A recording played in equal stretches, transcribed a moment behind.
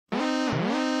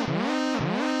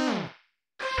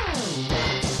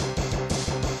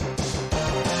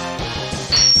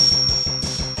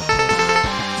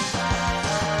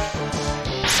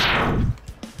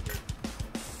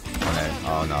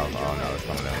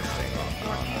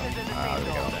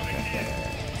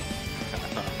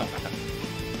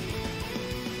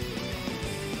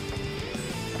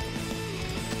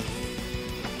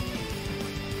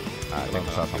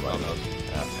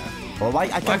Well, why?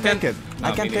 I can't take it.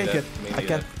 I can't take it. I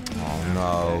can't. Oh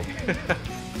no.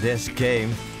 This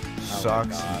game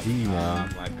sucks. Man.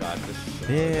 Oh my god, this is so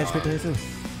yeah, it's good to hit too.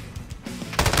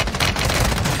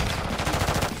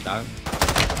 Down.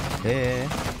 Yeah.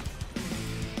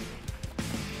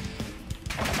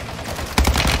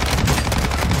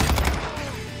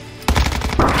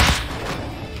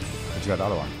 But you got the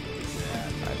other one.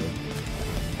 Yeah, I do.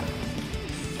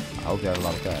 I hope you have a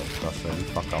lot of guys, because he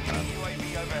fucked up, man.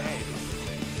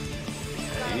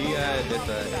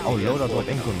 Oh, loadout wordt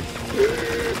incoming.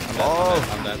 Oh!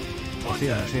 I'm dead. I see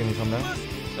him, he's on there.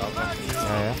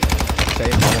 Yeah. Say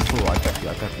him, I'm full, I tap you.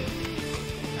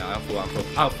 Yeah, I'm full.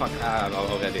 Oh fuck, I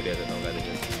already did it.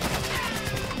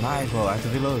 Nice bro, I have to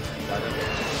reload.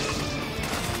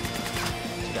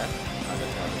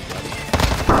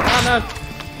 Oh no!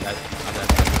 Guys, I'm dead.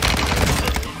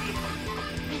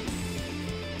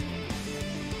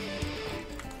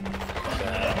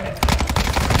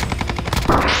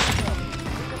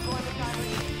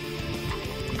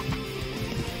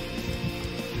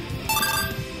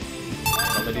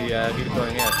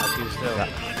 Redeploying in, I see you still. Yeah.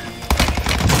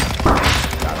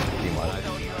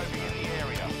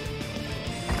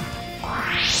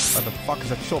 What the fuck is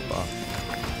that chopper?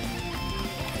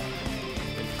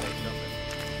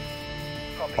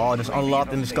 Oh, there's a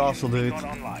lot in this castle, dude.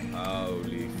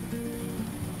 Holy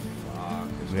fuck.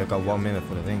 We have got 1 minute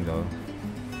for the thing, though.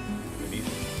 We need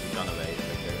to run away.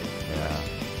 Yeah.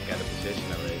 Get a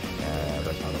position away. Yeah,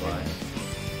 that's not wise.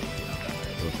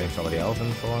 Do you think somebody else in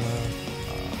the corner?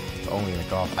 It's only in the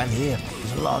castle. And here,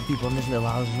 there's a lot of people in this little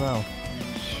house as well.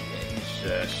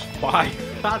 Jesus. Why?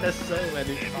 There's so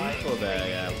many people there,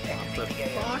 yeah. What the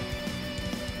fuck?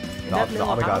 The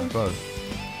other guy's close.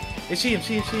 You see him.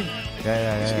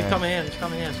 Yeah. He's coming here.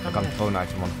 I can throw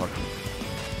knives, motherfucker.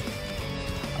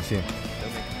 I see him.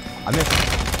 I missed him.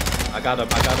 I got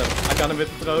him with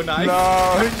the throw knife. No,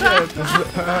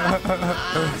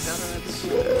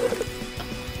 shit.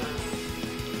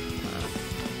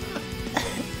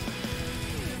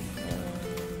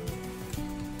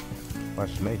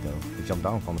 Where's his mate though? He jumped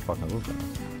down from the fucking roof.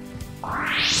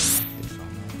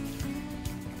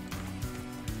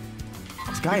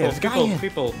 There's a guy here.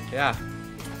 People, yeah.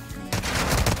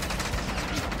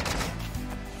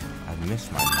 I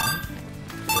missed my knife.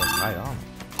 He was right on.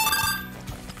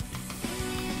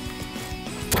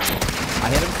 I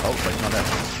hit him. Oh, but he's not there.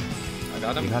 I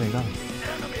got him. You got him.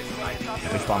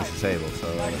 His spawn is disabled, so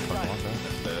that's fucking awesome.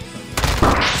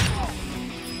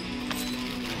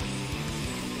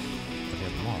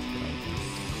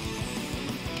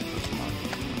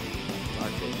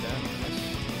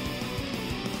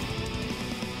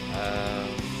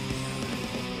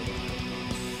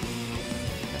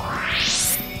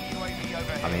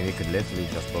 I mean, we could literally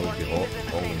just both be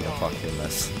holding the fucking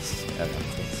lessons. Yeah,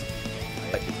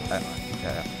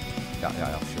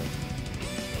 sure.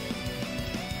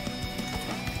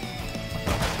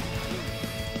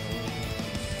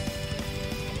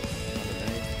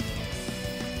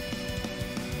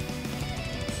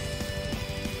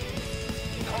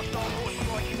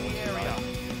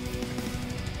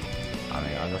 I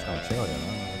mean, I'm just gonna chill, you know?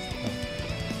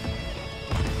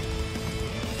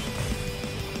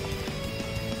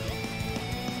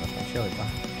 Chill it, I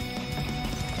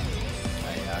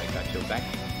got your back.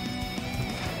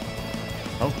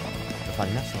 Oh, the fun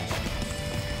mess was.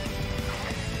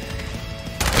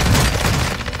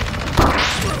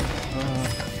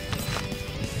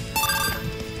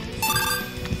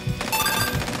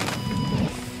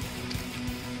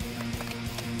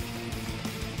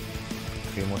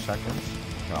 Three more seconds.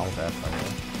 Ja, alles even.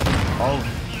 Oh,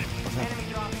 what's that?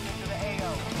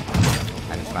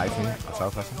 En een snijving, dat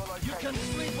zou vast zijn.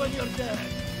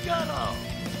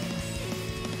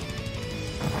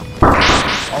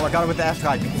 Oh, I got him with the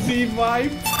airstrike. Team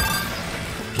wipe.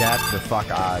 Get the fuck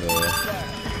out of here.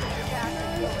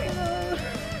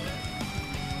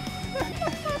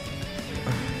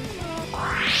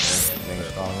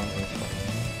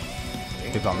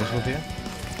 Keep on this one here.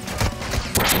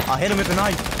 I hit him with the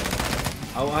knife.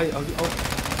 Oh. I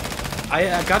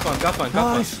got one.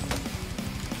 Nice.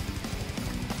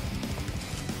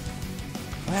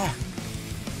 Where?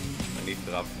 I need to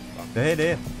drop.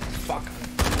 There. Fuck.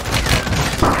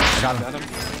 I got him.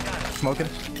 Smoking.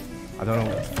 I don't know.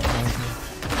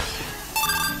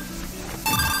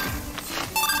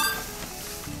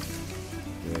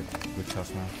 Good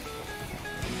shots, man.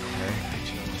 Okay.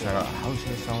 Is there a house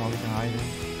here somewhere we can hide in?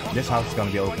 This house is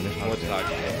gonna be open. This house. What's that?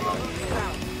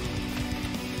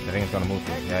 The ring is gonna move.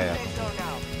 Yeah.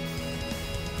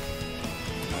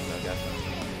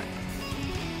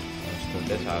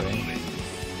 This house. I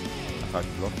tried to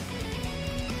block.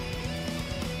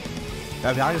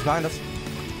 Yeah, behind us.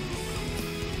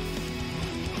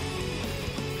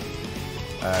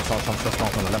 Some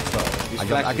stuff on the left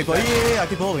side. I keep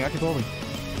holding.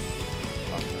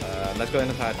 Let's go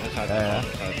inside. Yeah.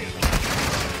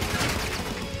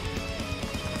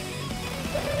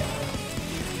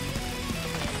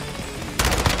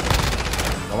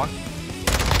 Go on.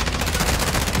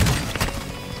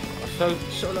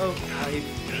 So low.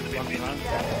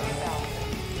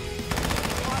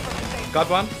 Got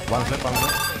one. One flip.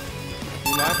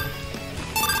 You might.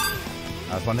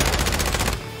 That's one hit.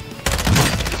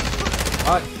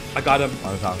 I got him.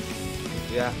 One is out.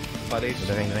 Yeah, buddies.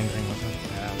 The ring, what's that?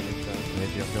 Yeah, we need to. We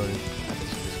need to go this.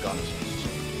 This gun is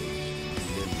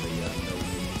literally no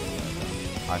meaningful.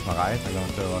 Hij is van Riot, I'm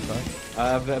going to outside.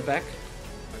 Back.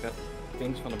 I got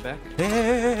things from the back.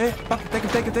 Hey, fuck,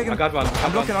 take him. I got one.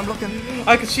 I'm blocking.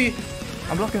 I can see.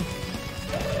 I'm blocking.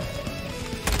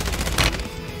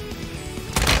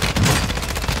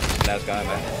 Last guy,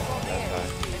 man.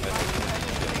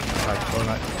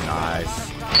 Nice.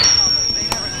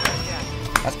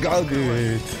 Let's go,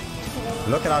 dude.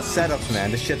 Look at our setups, man.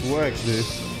 This shit works, dude.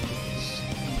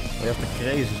 We have the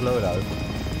craziest loadout.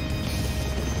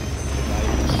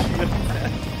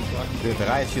 Dude, the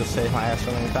riot shield saved my ass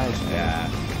so many times. Yeah.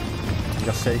 You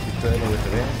just safely turning with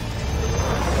the ring.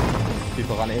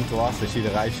 People run into us, they see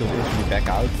the riot shield instantly back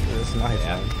out. It's nice,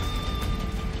 yeah. Man.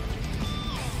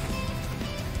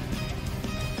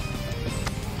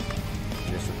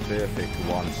 This is a perfect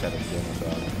one setup gun as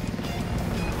well.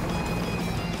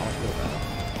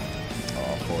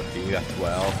 Oh, 14, we have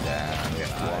 12. Yeah, we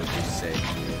have 26.